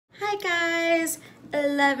Hi guys,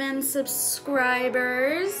 11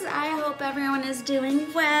 subscribers. I hope everyone is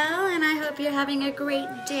doing well and I hope you're having a great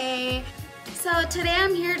day. So today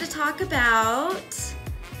I'm here to talk about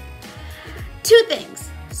two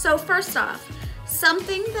things. So first off,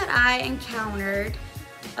 something that I encountered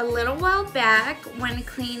a little while back when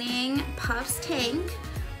cleaning Puff's tank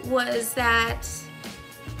was that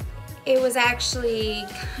it was actually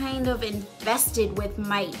kind of infested with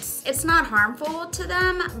mites. It's not harmful to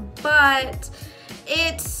them, but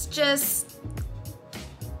it's just,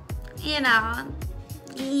 you know,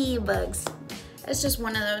 bugs. It's just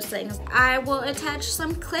one of those things. I will attach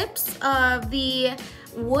some clips of the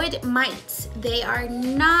wood mites. They are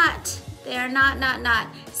not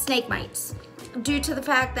snake mites, due to the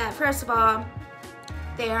fact that, first of all,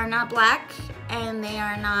 they are not black and they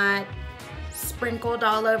are not sprinkled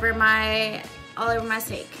all over my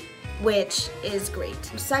steak, which is great.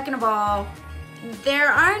 Second of all, there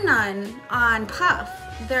are none on Puff.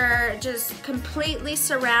 They're just completely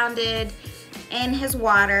surrounded in his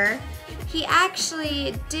water. He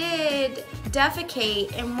actually did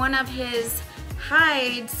defecate in one of his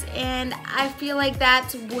hides, and I feel like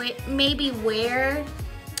that's maybe where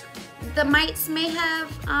the mites may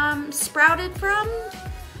have sprouted from.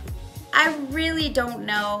 I really don't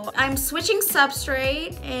know. I'm switching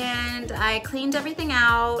substrate and I cleaned everything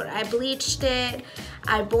out. I bleached it,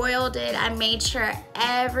 I boiled it, I made sure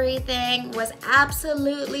everything was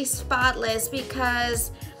absolutely spotless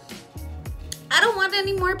because I don't want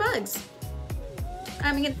any more bugs.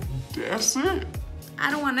 I mean, that's it.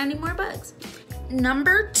 I don't want any more bugs.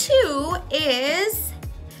 Number two is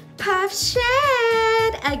Puff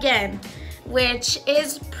Shed again, which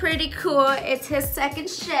is pretty cool. It's his second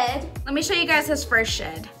shed. Let me show you guys his first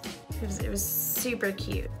shed. It was super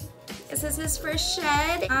cute. This is his first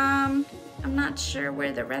shed. I'm not sure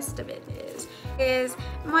where the rest of it is. Is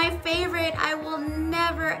my favorite. I will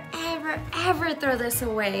never, ever throw this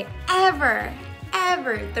away. Ever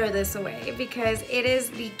throw this away because it is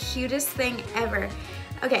the cutest thing ever.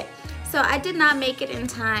 Okay, so I did not make it in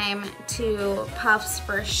time to Puff's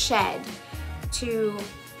first shed to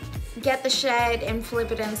get the shed and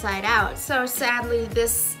flip it inside out. So sadly,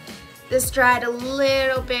 this dried a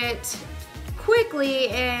little bit quickly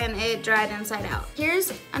and it dried inside out.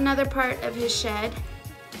 Here's another part of his shed.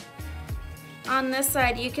 On this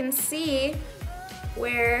side, you can see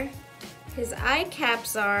where his eye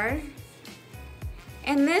caps are.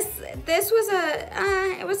 And this was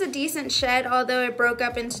it was a decent shed, although it broke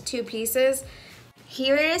up into two pieces.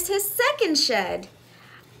 Here is his second shed.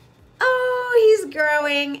 Oh, he's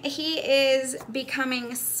growing. He is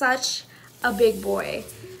becoming such a big boy.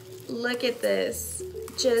 Look at this.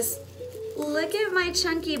 Just look at my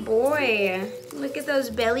chunky boy. Look at those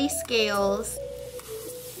belly scales.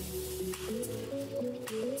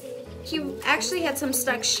 He actually had some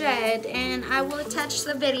stuck shed, and I will attach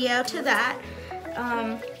the video to that.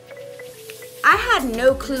 I had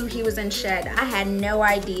no clue he was in shed. I had no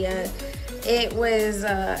idea. It was,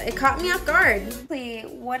 it caught me off guard.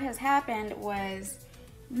 What has happened was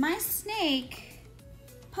my snake,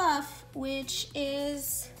 Puff, which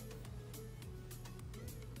is,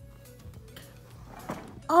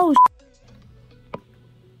 oh,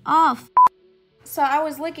 off. So I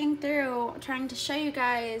was looking through, trying to show you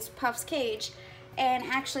guys Puff's cage, and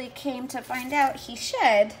actually came to find out he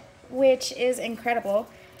shed, which is incredible.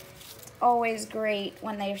 It's always great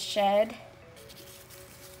when they've shed.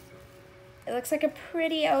 It looks like a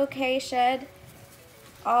pretty okay shed,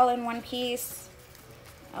 all in one piece,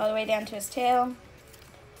 all the way down to his tail.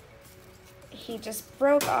 He just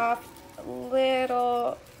broke off a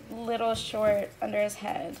little short under his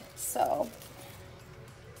head. So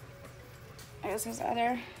there's his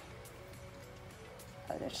other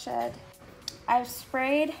shed. I've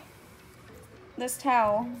sprayed this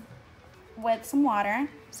towel with some water,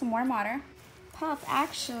 some warm water. Puff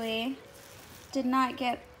actually did not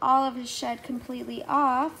get all of his shed completely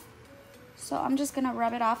off, so I'm just gonna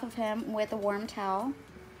rub it off of him with a warm towel.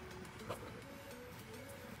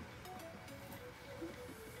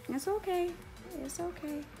 It's okay, it's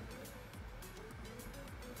okay.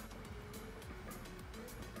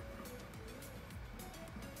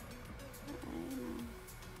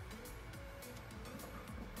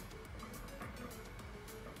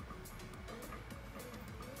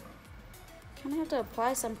 Kind of have to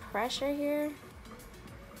apply some pressure here.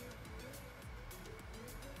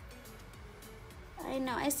 I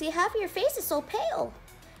know. I see half of your face is so pale.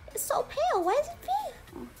 It's so pale. Why is it pale?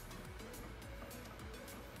 Oh.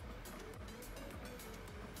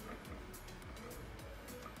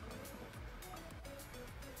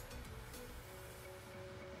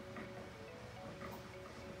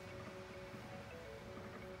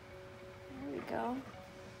 go.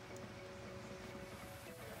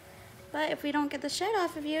 But if we don't get the shed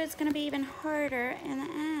off of you, it's gonna be even harder in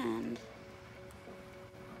the end.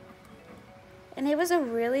 And it was a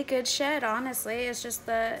really good shed, honestly. It's just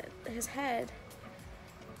his head.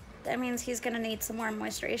 That means he's gonna need some more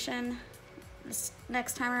moisturization this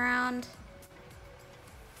next time around.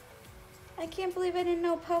 I can't believe I didn't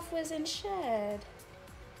know Puff was in shed.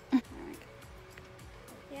 There we go.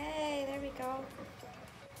 Yay, there we go.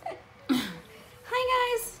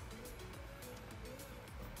 Hi guys.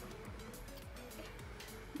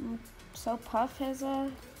 So Puff has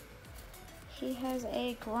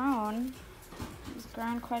grown. He's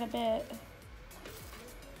grown quite a bit.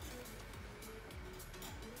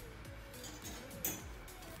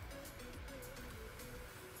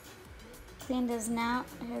 Cleaned his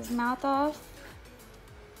mouth off.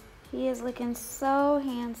 He is looking so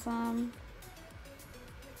handsome.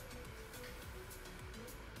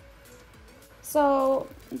 So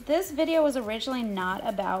this video was originally not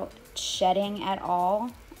about shedding at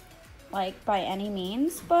all, like by any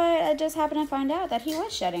means, but I just happened to find out that he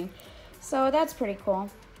was shedding. So that's pretty cool.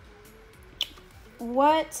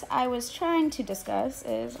 What I was trying to discuss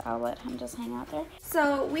is, I'll let him just hang out there.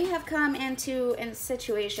 So we have come into a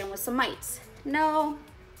situation with some mites. No,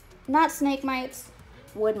 not snake mites,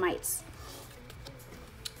 wood mites.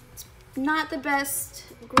 It's not the best,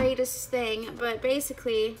 greatest thing, but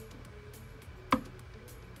basically,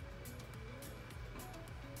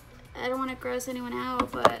 I don't want to gross anyone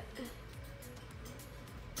out, but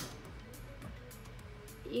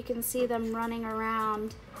you can see them running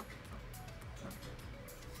around.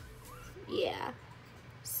 Yeah,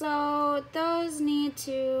 so those need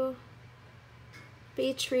to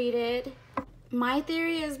be treated. My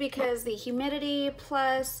theory is because the humidity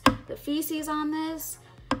plus the feces on this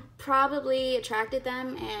probably attracted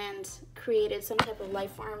them and created some type of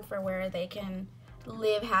life form for where they can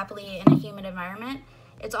live happily in a humid environment.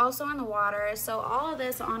 It's also in the water, so all of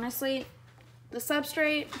this, honestly, the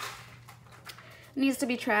substrate needs to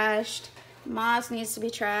be trashed, moss needs to be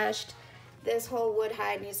trashed, this whole wood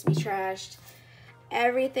hide needs to be trashed.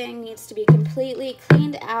 Everything needs to be completely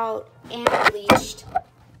cleaned out and bleached.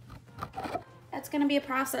 That's gonna be a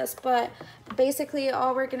process, but basically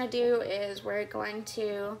all we're gonna do is we're going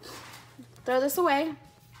to throw this away.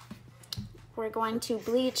 We're going to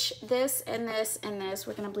bleach this and this and this.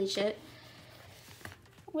 We're gonna bleach it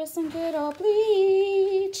with some good old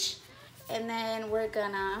bleach. And then we're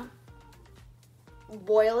gonna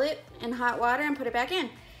boil it in hot water and put it back in.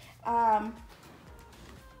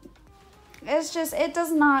 It's just, it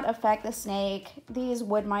does not affect the snake. These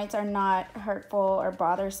wood mites are not hurtful or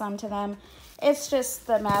bothersome to them. It's just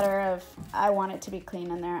the matter of, I want it to be clean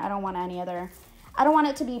in there. I don't want I don't want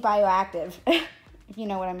it to be bioactive, if you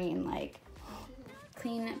know what I mean. Like,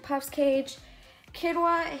 clean Puff's cage.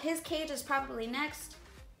 Kidwa, his cage is probably next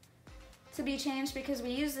to be changed because we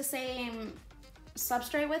use the same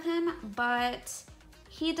substrate with him, but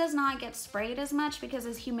he does not get sprayed as much because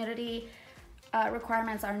his humidity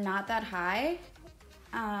requirements are not that high.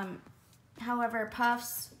 However,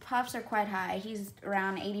 Puffs are quite high. He's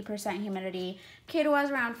around 80% humidity. Kidwa's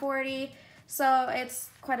around 40, so it's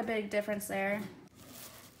quite a big difference there.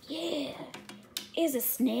 Yeah, it's a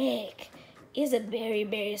snake. It's a very,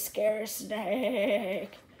 very scary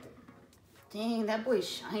snake. Dang, that boy's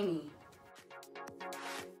shiny.